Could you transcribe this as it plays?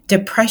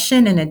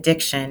Depression and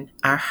addiction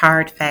are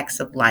hard facts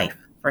of life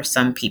for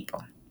some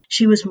people.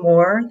 She was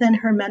more than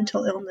her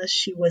mental illness.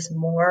 She was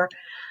more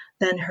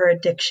than her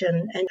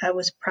addiction. And I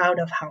was proud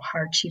of how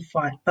hard she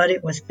fought, but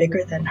it was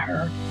bigger than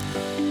her.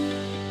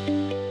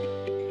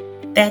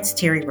 That's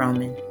Terry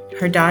Roman.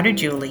 Her daughter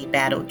Julie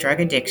battled drug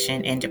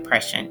addiction and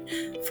depression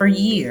for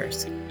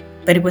years,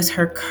 but it was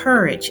her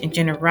courage and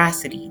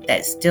generosity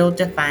that still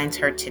defines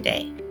her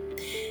today.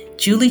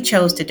 Julie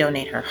chose to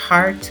donate her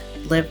heart,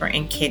 liver,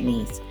 and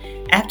kidneys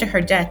after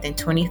her death in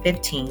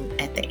 2015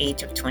 at the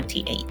age of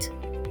 28.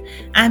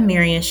 I'm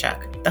Marian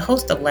Shuck, the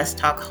host of Let's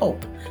Talk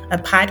Hope, a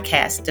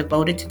podcast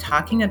devoted to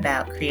talking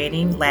about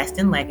creating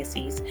lasting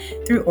legacies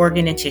through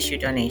organ and tissue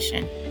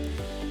donation.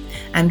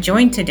 I'm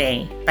joined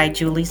today by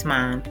Julie's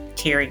mom,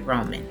 Terry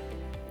Roman.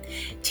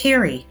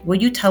 Terry,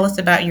 will you tell us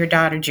about your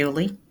daughter,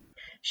 Julie?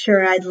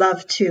 Sure, I'd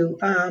love to.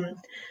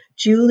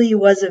 Julie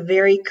was a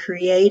very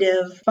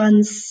creative,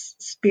 fun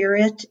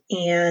spirit,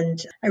 and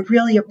I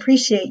really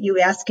appreciate you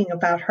asking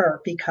about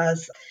her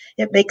because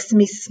it makes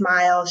me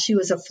smile. She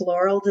was a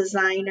floral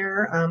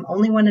designer,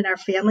 only one in our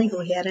family who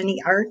had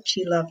any art.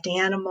 She loved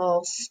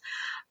animals,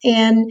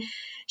 and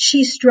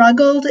she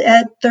struggled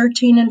at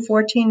 13 and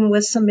 14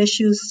 with some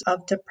issues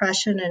of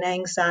depression and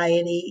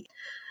anxiety,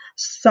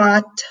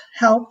 sought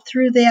help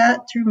through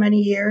that through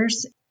many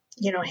years,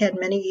 had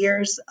many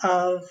years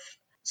of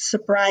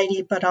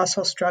sobriety, but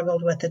also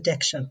struggled with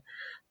addiction.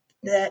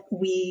 That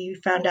we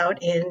found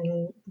out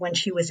in when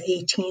she was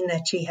 18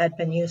 that she had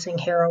been using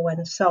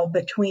heroin. So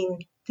between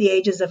the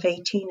ages of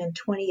 18 and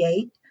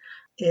 28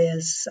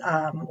 is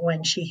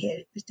when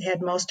she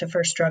had most of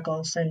her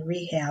struggles and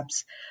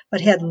rehabs,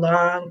 but had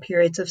long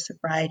periods of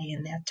sobriety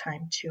in that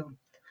time too.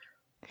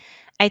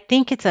 I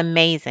think it's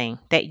amazing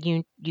that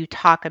you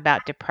talk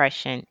about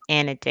depression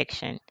and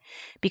addiction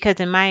because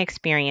in my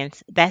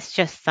experience, that's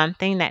just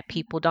something that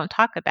people don't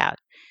talk about.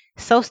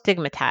 So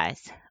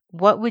stigmatized.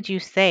 What would you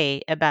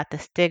say about the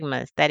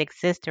stigmas that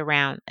exist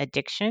around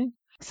addiction,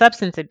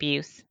 substance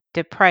abuse,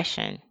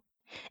 depression,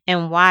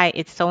 and why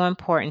it's so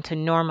important to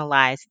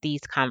normalize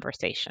these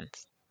conversations?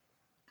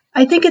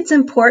 I think it's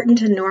important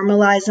to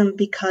normalize them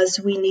because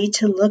we need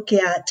to look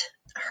at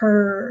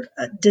her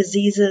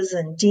diseases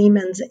and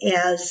demons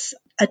as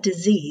a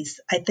disease.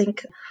 I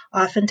think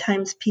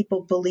oftentimes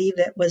people believe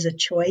it was a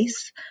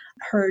choice.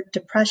 Her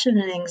depression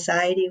and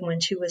anxiety when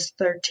she was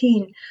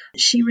 13,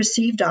 she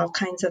received all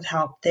kinds of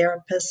help,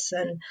 therapists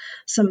and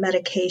some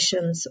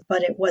medications,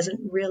 but it wasn't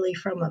really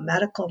from a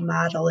medical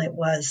model. It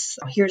was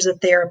here's a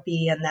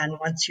therapy and then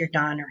once you're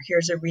done, or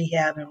here's a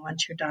rehab and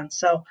once you're done.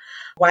 So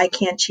why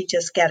can't she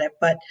just get it?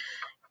 But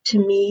to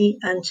me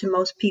and to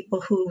most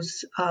people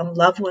whose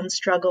loved ones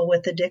struggle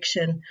with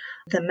addiction,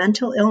 the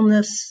mental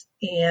illness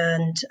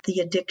and the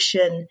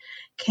addiction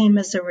came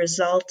as a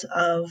result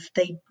of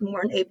they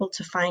weren't able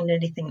to find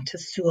anything to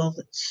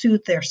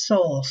soothe their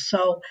soul.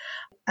 So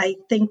I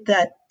think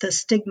that the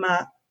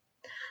stigma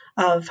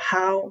of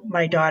how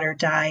my daughter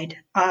died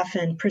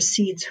often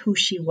precedes who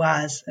she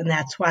was. And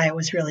that's why I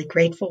was really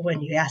grateful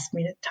when you asked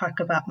me to talk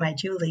about my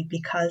Julie,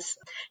 because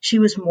she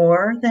was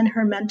more than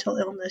her mental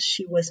illness.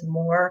 She was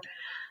more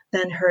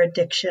than her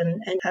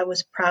addiction. And I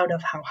was proud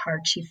of how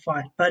hard she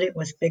fought, but it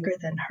was bigger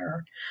than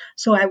her.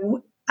 So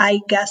I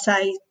guess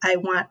I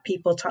want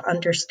people to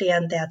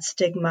understand that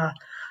stigma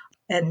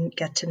and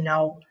get to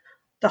know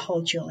the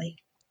whole Julie.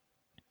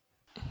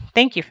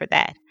 Thank you for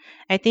that.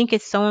 I think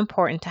it's so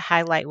important to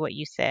highlight what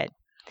you said,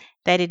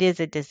 that it is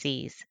a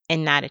disease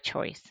and not a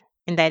choice,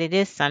 and that it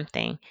is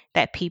something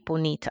that people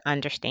need to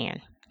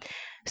understand.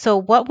 So,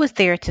 what was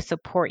there to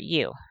support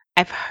you?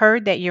 I've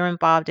heard that you're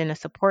involved in a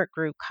support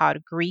group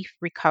called Grief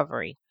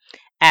Recovery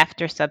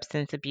after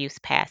substance abuse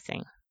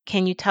passing.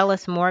 Can you tell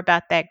us more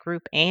about that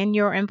group and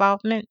your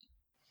involvement?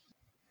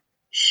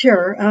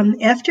 Sure.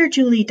 After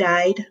Julie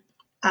died,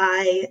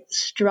 I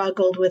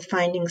struggled with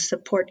finding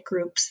support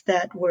groups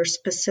that were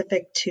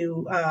specific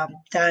to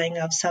dying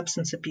of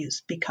substance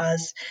abuse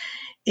because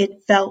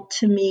it felt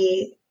to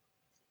me,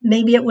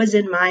 maybe it was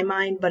in my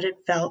mind, but it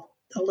felt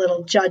a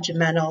little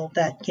judgmental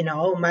that,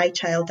 oh, my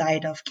child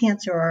died of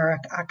cancer or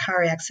a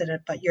car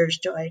accident, but yours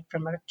died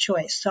from a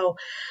choice. So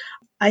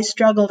I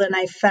struggled and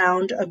I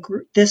found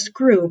this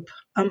group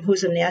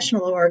who's a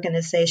national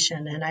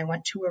organization, and I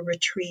went to a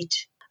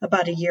retreat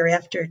about a year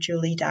after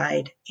Julie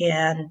died.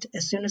 And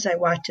as soon as I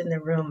walked in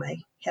the room, I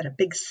had a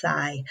big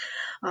sigh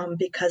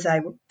because I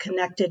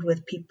connected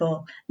with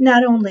people,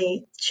 not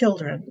only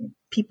children,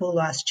 people who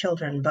lost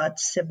children, but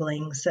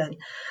siblings and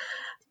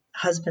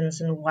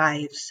husbands and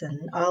wives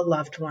and all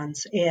loved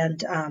ones.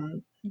 And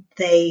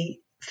they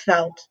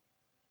felt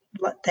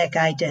what that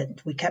guy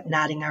did. We kept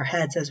nodding our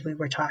heads as we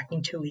were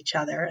talking to each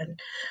other. And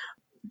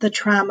the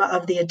trauma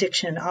of the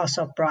addiction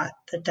also brought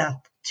the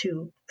death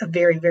to a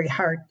very, very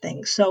hard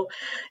thing. So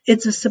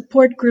it's a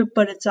support group,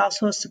 but it's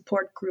also a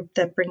support group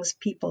that brings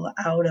people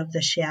out of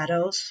the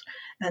shadows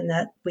and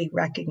that we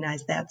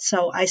recognize that.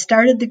 So I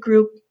started the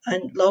group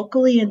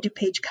locally in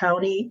DuPage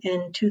County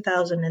in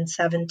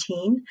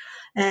 2017.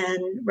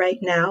 And right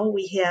now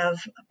we have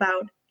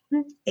about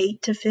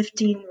 8 to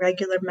 15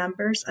 regular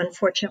members.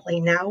 Unfortunately,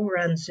 now we're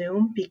on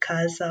Zoom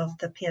because of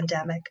the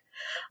pandemic,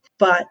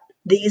 but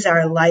these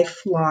are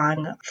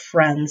lifelong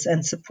friends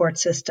and support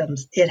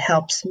systems. It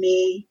helps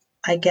me.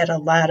 I get a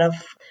lot of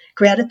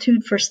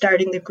gratitude for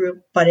starting the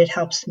group, but it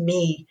helps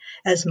me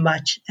as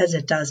much as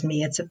it does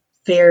me. It's a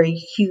very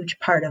huge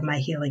part of my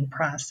healing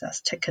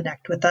process to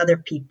connect with other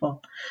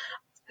people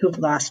who've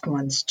lost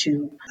ones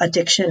to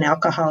addiction,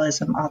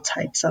 alcoholism, all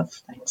types of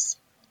things.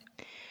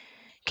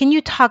 Can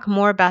you talk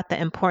more about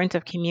the importance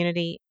of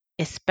community,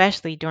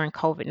 especially during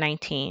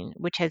COVID-19,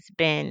 which has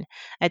been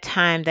a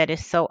time that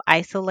is so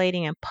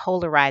isolating and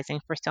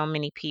polarizing for so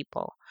many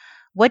people?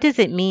 What does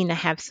it mean to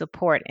have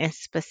support, and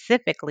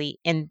specifically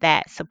in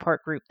that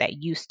support group that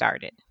you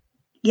started?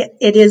 Yeah,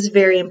 it is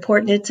very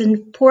important. It's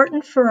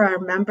important for our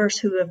members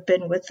who have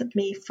been with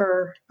me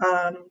for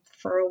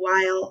a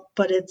while,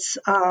 but it's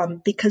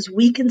because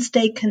we can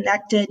stay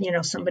connected. You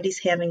know, somebody's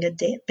having a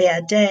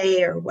bad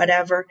day or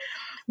whatever.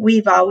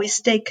 We've always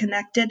stayed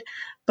connected,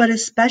 but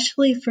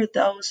especially for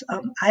those,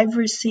 I've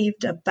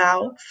received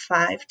about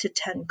 5 to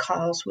 10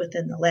 calls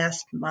within the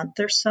last month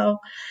or so,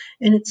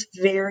 and it's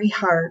very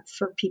hard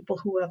for people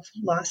who have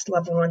lost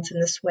loved ones in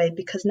this way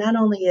because not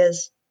only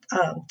is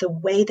the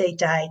way they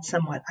died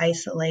somewhat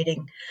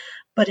isolating,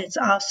 but it's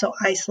also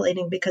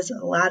isolating because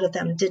a lot of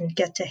them didn't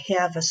get to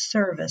have a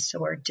service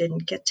or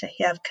didn't get to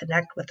have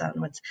connect with loved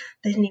ones.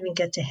 They didn't even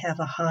get to have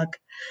a hug.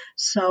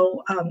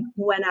 So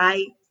when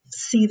I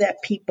see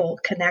that people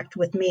connect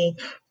with me,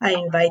 I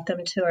invite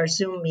them to our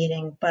Zoom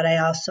meeting, but I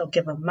also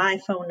give them my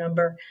phone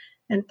number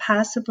and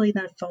possibly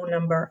the phone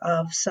number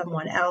of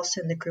someone else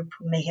in the group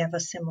who may have a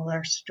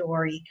similar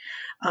story,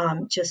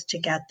 just to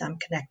get them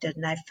connected.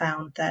 And I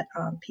found that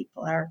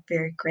people are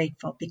very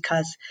grateful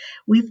because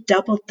we've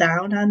doubled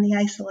down on the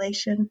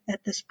isolation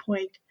at this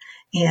point,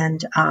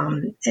 and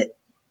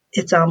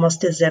it's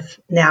almost as if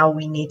now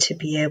we need to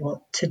be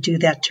able to do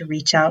that, to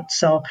reach out.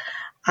 So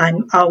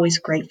I'm always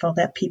grateful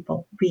that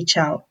people reach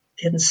out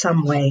in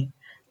some way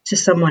to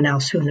someone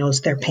else who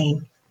knows their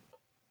pain.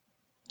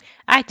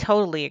 I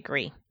totally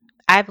agree.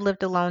 I've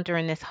lived alone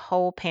during this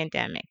whole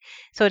pandemic,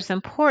 so it's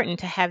important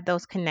to have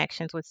those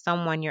connections with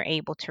someone you're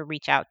able to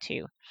reach out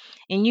to.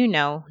 And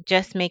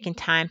just making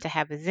time to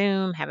have a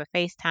Zoom, have a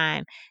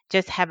FaceTime,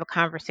 just have a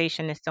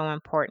conversation is so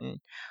important.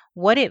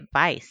 What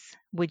advice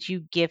would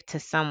you give to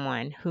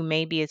someone who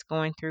maybe is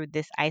going through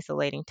this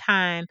isolating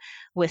time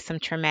with some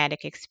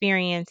traumatic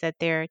experience that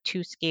they're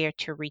too scared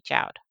to reach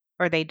out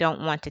or they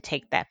don't want to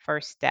take that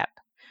first step?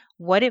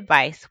 What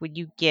advice would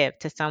you give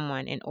to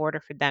someone in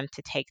order for them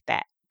to take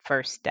that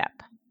first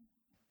step?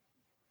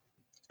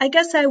 I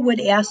guess I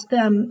would ask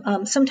them,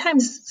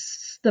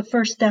 sometimes the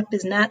first step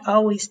is not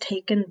always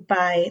taken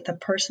by the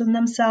person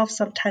themselves.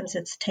 Sometimes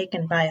it's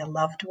taken by a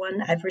loved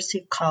one. I've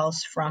received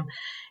calls from,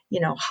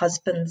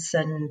 husbands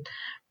and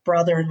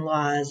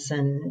brother-in-laws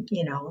and,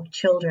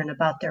 children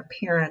about their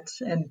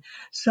parents. And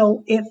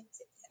so if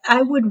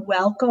I would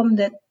welcome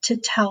that, to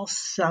tell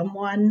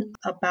someone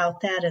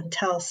about that and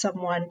tell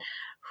someone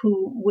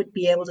who would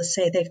be able to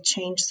say they've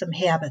changed some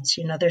habits.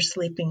 They're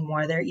sleeping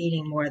more, they're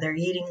eating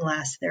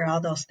less, they're all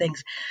those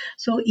things.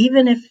 So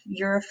even if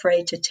you're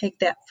afraid to take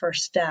that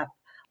first step,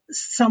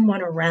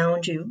 someone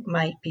around you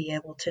might be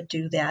able to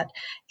do that.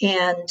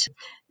 And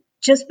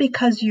just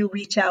because you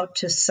reach out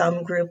to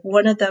some group,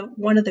 one of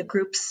the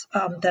groups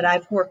that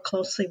I've worked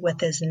closely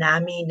with is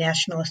NAMI,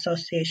 National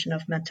Association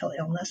of Mental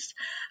Illness.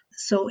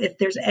 So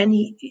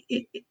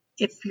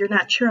if you're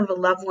not sure of a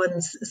loved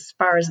one's as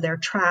far as their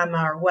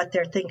trauma or what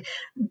they're thinking,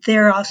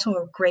 they're also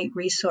a great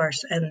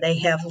resource, and they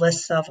have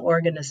lists of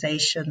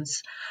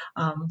organizations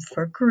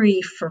for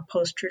grief, for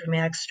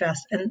post-traumatic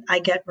stress, and I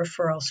get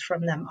referrals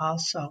from them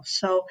also.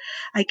 So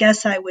I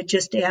guess I would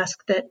just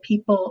ask that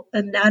people,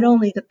 and not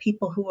only the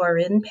people who are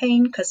in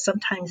pain, because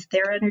sometimes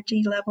their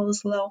energy level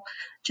is low,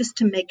 just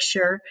to make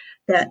sure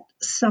that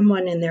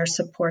someone in their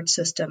support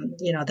system,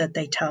 that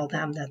they tell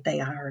them that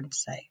they are and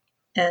say.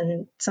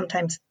 And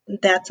sometimes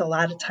that's a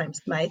lot of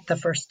times the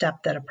first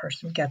step that a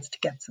person gets to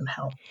get some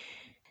help.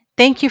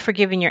 Thank you for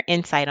giving your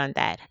insight on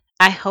that.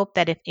 I hope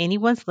that if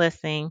anyone's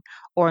listening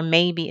or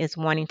maybe is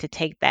wanting to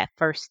take that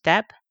first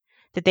step,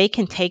 that they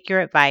can take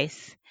your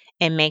advice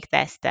and make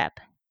that step.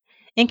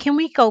 And can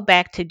we go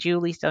back to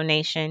Julie's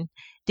donation?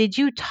 Did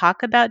you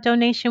talk about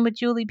donation with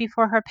Julie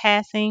before her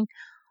passing?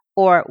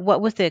 Or what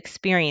was the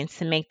experience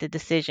to make the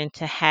decision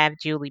to have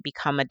Julie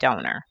become a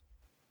donor?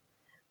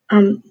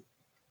 Um,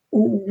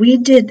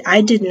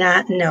 I did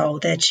not know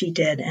that she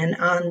did. And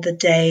on the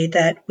day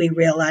that we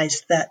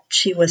realized that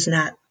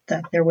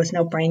that there was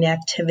no brain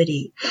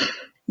activity,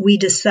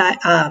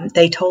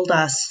 they told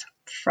us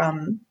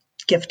from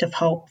Gift of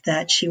Hope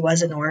that she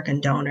was an organ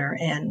donor,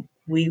 and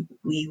we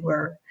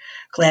were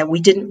glad.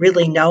 We didn't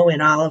really know in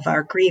all of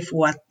our grief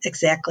what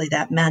exactly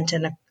that meant,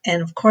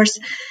 and of course,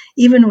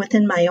 even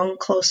within my own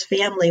close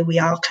family, we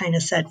all kind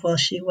of said, well,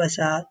 she was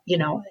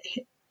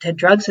had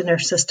drugs in her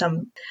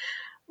system.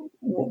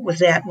 Was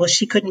that, well,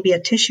 she couldn't be a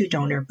tissue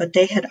donor, but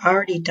they had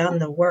already done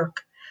the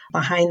work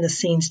behind the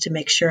scenes to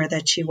make sure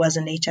that she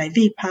wasn't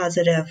HIV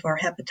positive or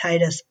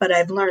hepatitis. But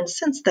I've learned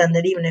since then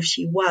that even if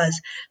she was,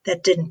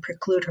 that didn't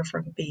preclude her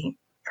from being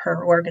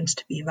her organs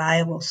to be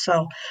viable.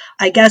 So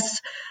I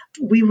guess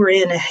we were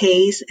in a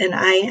haze, and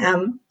I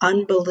am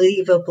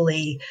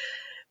unbelievably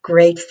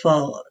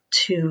grateful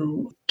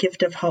to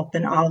Gift of Hope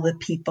and all the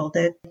people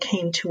that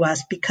came to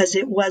us, because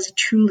it was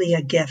truly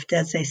a gift.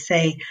 As they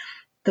say,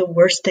 the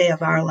worst day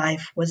of our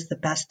life was the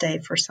best day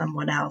for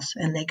someone else,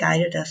 and they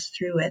guided us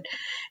through it.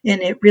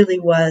 And it really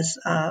was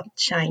a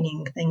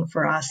shining thing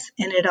for us.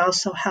 And it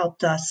also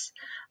helped us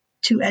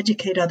to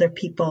educate other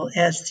people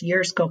as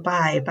years go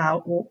by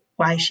about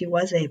why she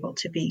was able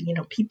to be.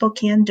 People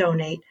can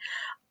donate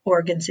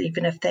organs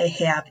even if they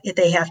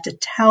have to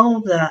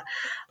tell the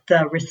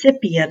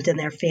recipient and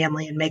their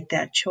family and make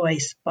that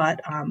choice.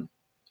 But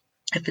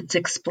if it's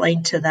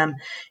explained to them,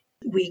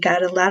 we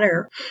got a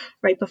letter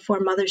right before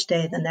Mother's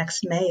Day the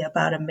next May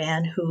about a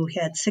man who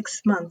had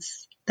 6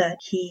 months that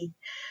he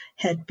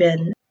had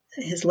been,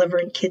 his liver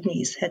and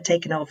kidneys had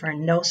taken over,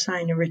 and no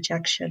sign of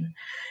rejection.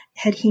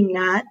 Had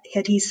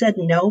he said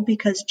no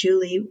because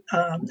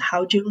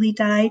how Julie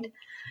died,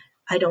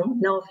 I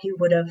don't know if he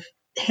would have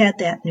had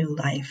that new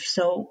life.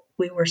 So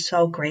we were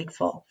so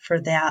grateful for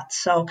that.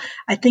 So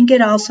I think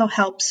it also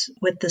helps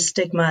with the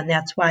stigma, and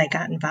that's why I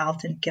got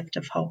involved in Gift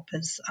of Hope,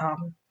 is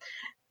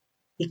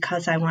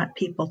because I want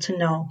people to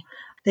know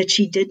that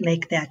she did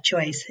make that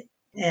choice.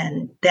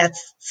 And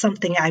that's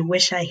something I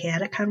wish I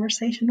had a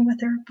conversation with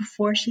her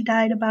before she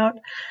died about,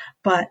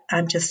 but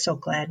I'm just so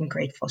glad and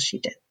grateful she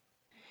did.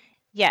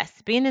 Yes,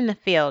 being in the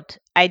field,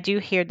 I do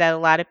hear that a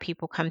lot of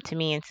people come to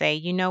me and say,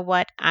 you know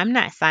what, I'm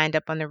not signed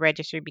up on the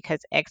registry because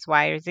X,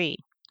 Y, or Z,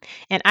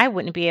 and I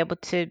wouldn't be able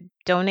to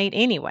donate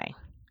anyway.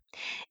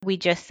 We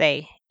just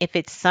say, if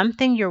it's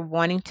something you're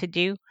wanting to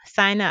do,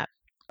 sign up.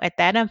 At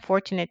that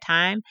unfortunate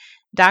time,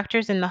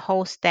 doctors and the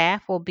whole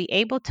staff will be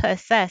able to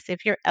assess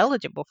if you're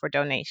eligible for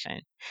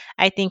donation.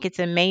 I think it's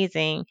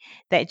amazing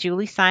that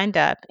Julie signed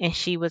up and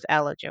she was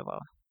eligible.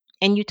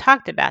 And you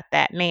talked about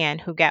that man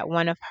who got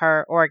one of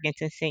her organs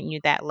and sent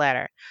you that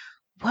letter.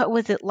 What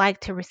was it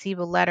like to receive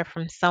a letter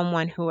from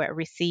someone who had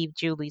received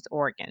Julie's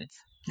organs?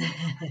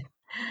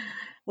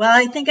 Well,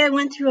 I think I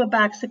went through a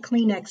box of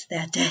Kleenex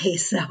that day,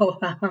 so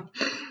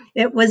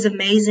it was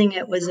amazing.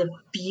 It was a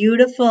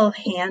beautiful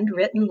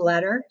handwritten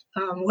letter.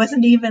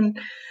 Wasn't even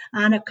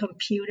on a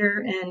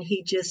computer, and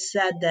he just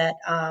said that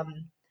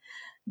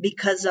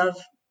because of,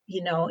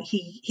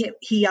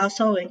 he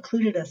also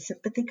included a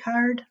sympathy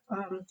card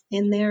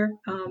in there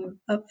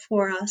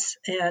for us,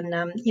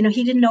 and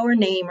he didn't know her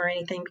name or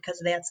anything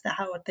because that's the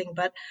Howard thing,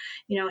 but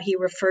he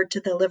referred to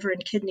the liver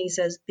and kidneys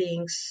as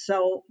being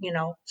so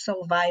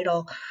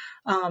vital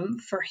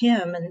for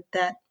him, and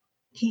that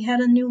he had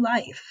a new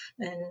life,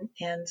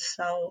 and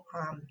so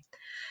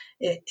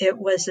it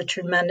was a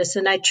tremendous,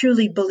 and I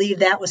truly believe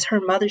that was her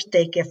Mother's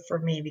Day gift for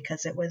me,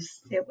 because it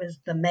was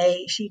the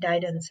May. She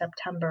died in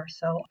September,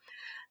 so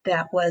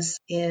that was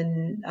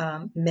in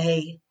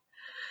May.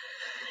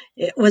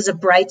 It was a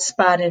bright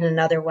spot in an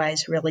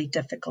otherwise really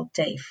difficult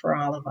day for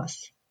all of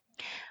us.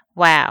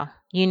 Wow.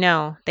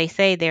 They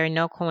say there are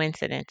no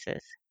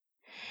coincidences.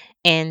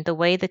 And the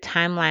way the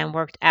timeline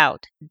worked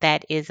out,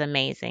 that is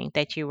amazing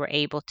that you were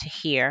able to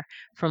hear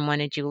from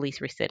one of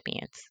Julie's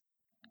recipients.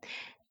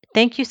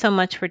 Thank you so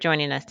much for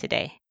joining us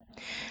today.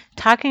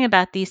 Talking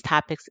about these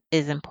topics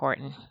is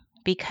important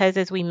because,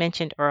 as we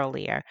mentioned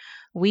earlier,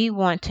 we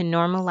want to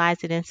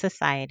normalize it in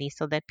society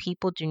so that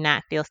people do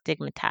not feel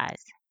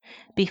stigmatized.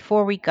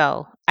 Before we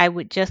go, I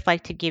would just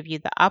like to give you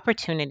the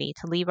opportunity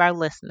to leave our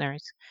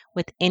listeners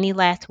with any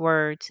last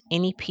words,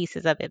 any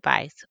pieces of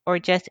advice, or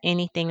just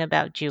anything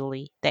about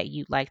Julie that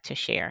you'd like to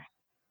share.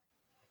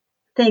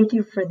 Thank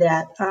you for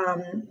that.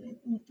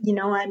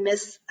 I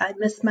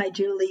miss my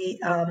Julie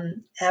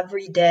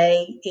every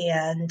day,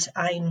 and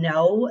I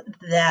know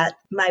that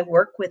my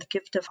work with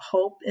Gift of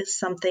Hope is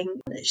something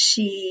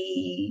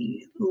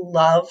she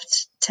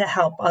loved to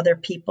help other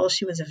people.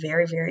 She was a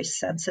very, very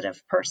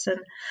sensitive person,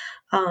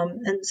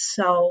 and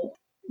so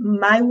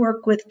my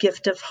work with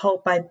Gift of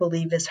Hope, I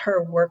believe, is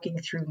her working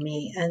through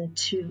me, and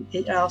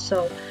it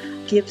also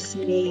gives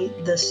me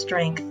the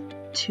strength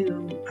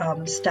to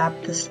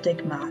stop the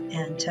stigma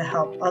and to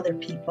help other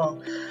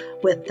people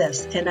with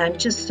this. And I'm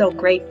just so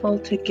grateful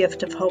to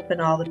Gift of Hope and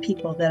all the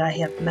people that I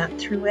have met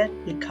through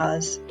it,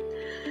 because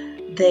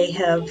they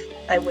have,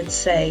 I would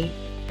say,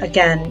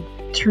 again,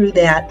 through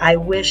that, I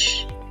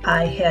wish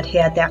I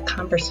had that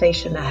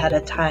conversation ahead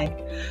of time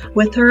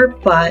with her.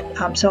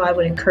 But so I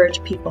would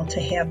encourage people to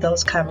have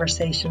those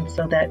conversations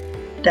so that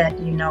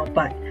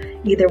but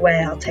either way,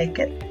 I'll take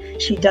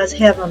it. She does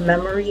have a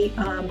memory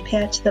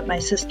patch that my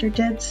sister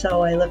did,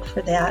 so I look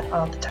for that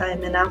all the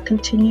time, and I'll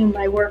continue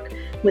my work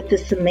with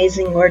this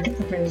amazing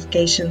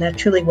organization that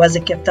truly was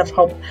a gift of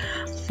hope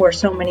for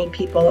so many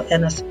people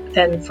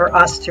and for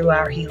us through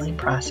our healing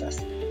process.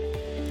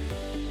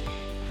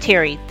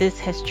 Terry, this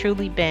has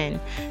truly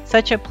been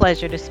such a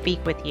pleasure to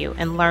speak with you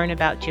and learn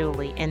about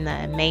Julie and the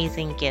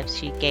amazing gifts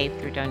she gave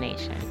through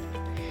donation.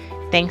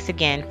 Thanks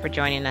again for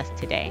joining us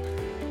today.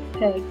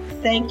 Okay.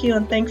 Thank you,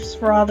 and thanks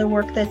for all the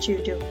work that you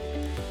do.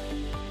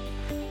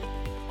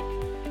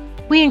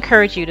 We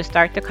encourage you to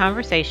start the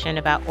conversation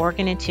about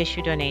organ and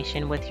tissue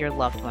donation with your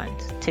loved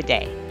ones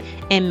today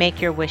and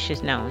make your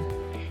wishes known.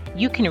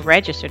 You can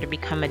register to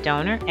become a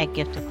donor at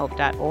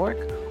giftofhope.org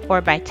or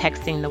by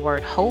texting the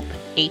word HOPE,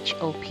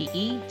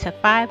 HOPE, to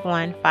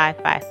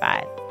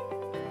 51555.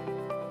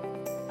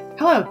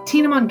 Hello,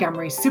 Tina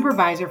Montgomery,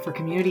 Supervisor for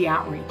Community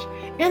Outreach.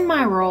 In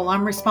my role,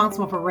 I'm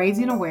responsible for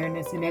raising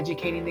awareness and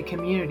educating the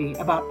community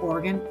about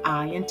organ,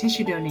 eye, and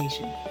tissue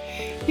donation.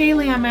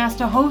 Daily, I'm asked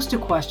a host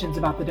of questions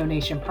about the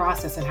donation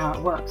process and how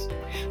it works.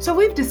 So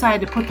we've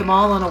decided to put them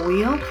all on a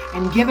wheel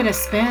and give it a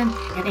spin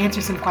and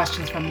answer some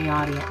questions from the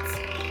audience.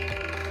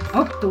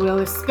 Oh, the wheel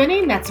is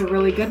spinning. That's a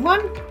really good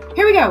one.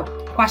 Here we go.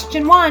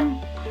 Question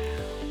 1.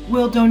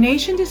 Will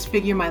donation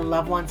disfigure my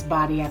loved one's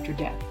body after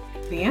death?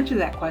 The answer to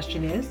that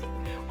question is,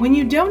 when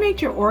you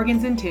donate your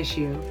organs and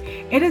tissue,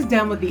 it is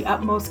done with the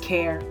utmost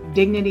care,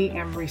 dignity,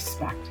 and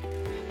respect.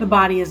 The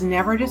body is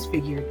never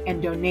disfigured,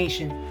 and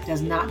donation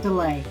does not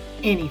delay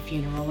any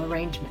funeral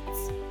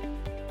arrangements.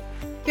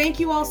 Thank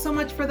you all so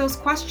much for those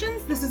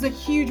questions. This is a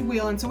huge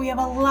wheel, and so we have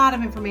a lot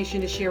of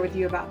information to share with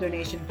you about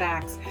donation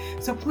facts.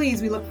 So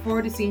please, we look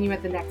forward to seeing you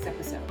at the next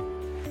episode.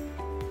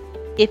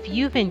 If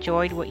you've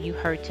enjoyed what you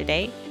heard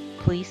today,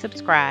 please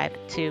subscribe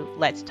to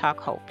Let's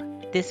Talk Hope.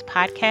 This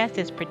podcast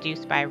is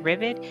produced by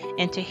Rivet,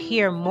 and to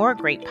hear more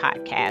great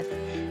podcasts,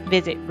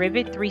 visit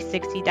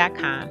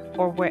rivet360.com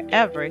or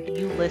wherever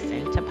you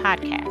listen to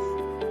podcasts.